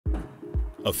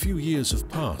A few years have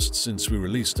passed since we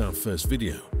released our first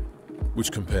video,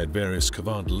 which compared various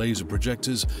Kvant laser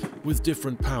projectors with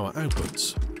different power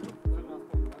outputs.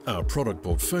 Our product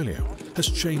portfolio has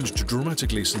changed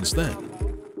dramatically since then,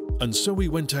 and so we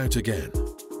went out again,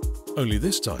 only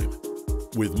this time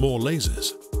with more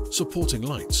lasers, supporting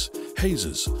lights,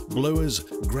 hazers, blowers,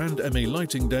 grand MA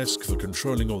lighting desk for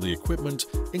controlling all the equipment,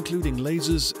 including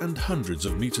lasers and hundreds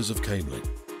of meters of cabling,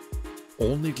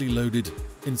 all neatly loaded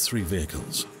in 3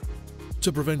 vehicles.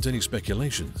 To prevent any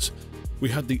speculations, we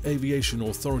had the Aviation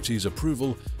Authority's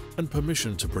approval and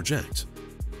permission to project,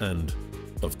 and,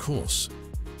 of course,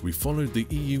 we followed the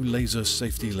EU laser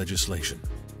safety legislation.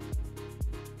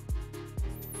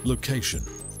 Location: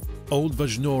 Old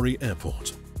Vajnory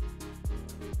Airport.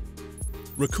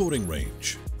 Recording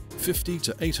range: 50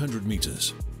 to 800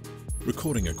 meters.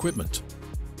 Recording equipment: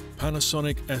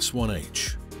 Panasonic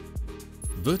S1H.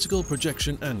 Vertical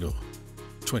projection angle: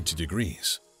 20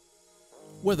 degrees.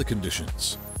 Weather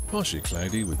conditions: partially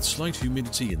cloudy with slight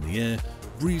humidity in the air,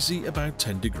 breezy about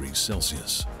 10 degrees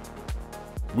Celsius.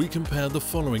 We compare the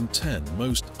following 10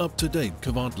 most up-to-date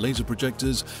Kvant laser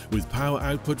projectors with power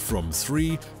output from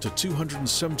 3 to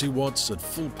 270 watts at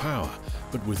full power,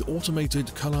 but with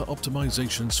automated color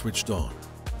optimization switched on.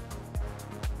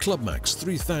 Clubmax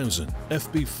 3000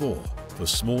 FB4 for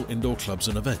small indoor clubs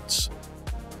and events.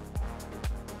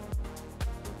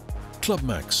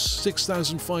 Clubmax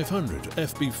 6500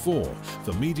 FB4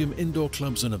 for medium indoor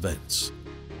clubs and events.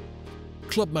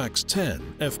 Clubmax 10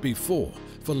 FB4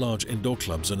 for large indoor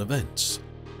clubs and events.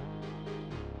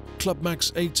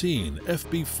 Clubmax 18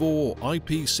 FB4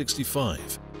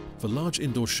 IP65 for large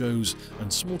indoor shows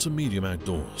and small to medium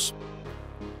outdoors.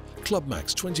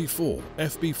 Clubmax 24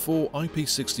 FB4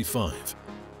 IP65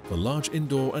 for large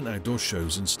indoor and outdoor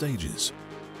shows and stages.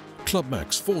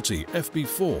 Clubmax 40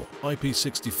 FB4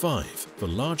 IP65 for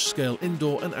large-scale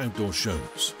indoor and outdoor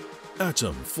shows.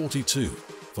 Atom 42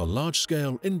 for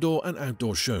large-scale indoor and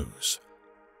outdoor shows.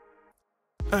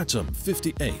 Atom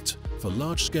 58 for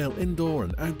large-scale indoor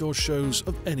and outdoor shows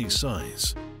of any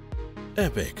size.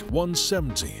 Epic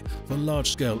 170 for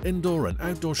large-scale indoor and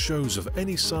outdoor shows of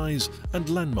any size and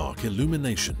landmark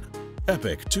illumination.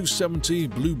 Epic 270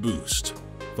 Blue Boost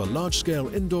for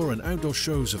large-scale indoor and outdoor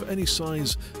shows of any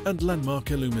size and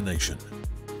landmark illumination.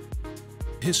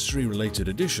 History-related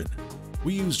edition: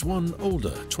 we used one older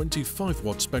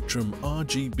 25-watt Spectrum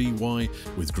RGBY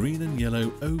with green and yellow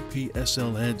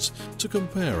OPSL heads to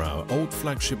compare our old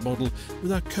flagship model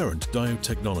with our current diode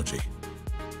technology.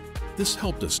 This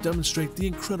helped us demonstrate the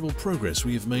incredible progress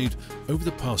we have made over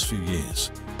the past few years.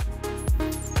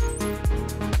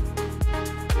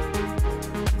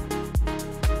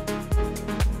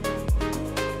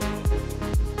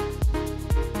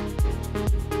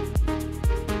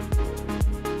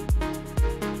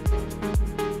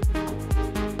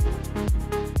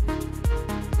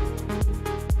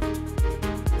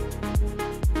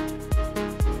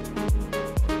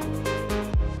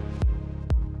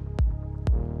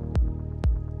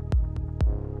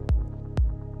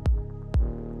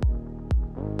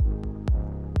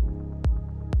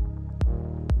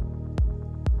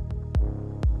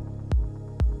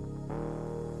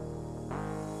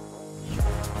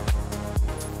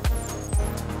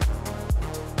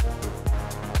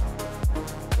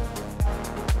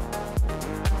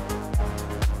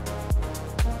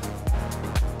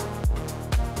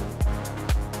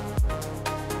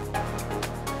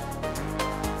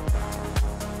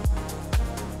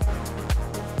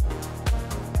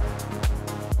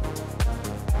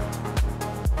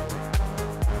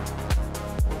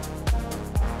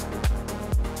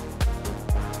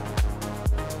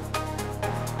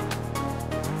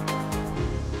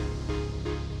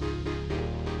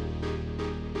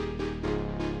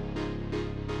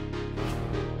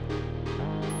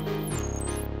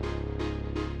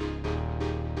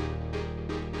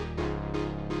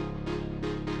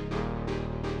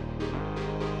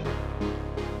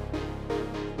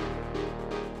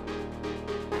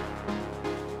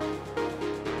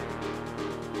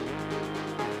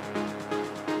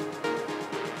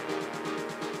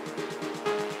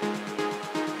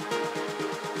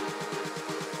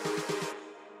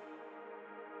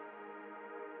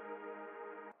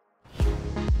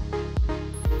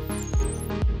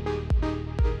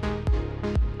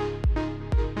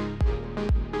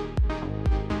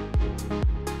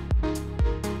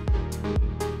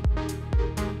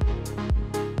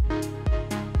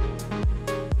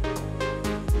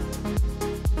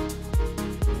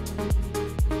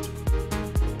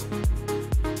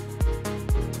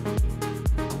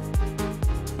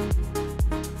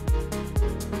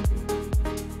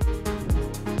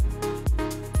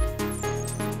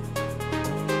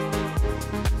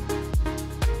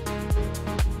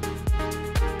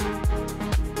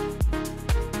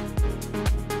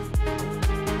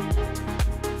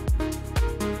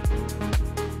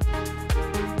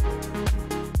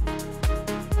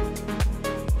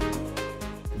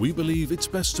 We believe it's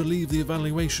best to leave the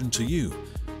evaluation to you,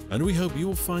 and we hope you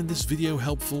will find this video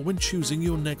helpful when choosing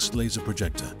your next laser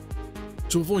projector.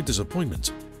 To avoid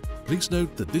disappointment, please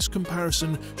note that this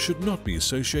comparison should not be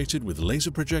associated with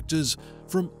laser projectors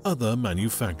from other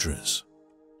manufacturers.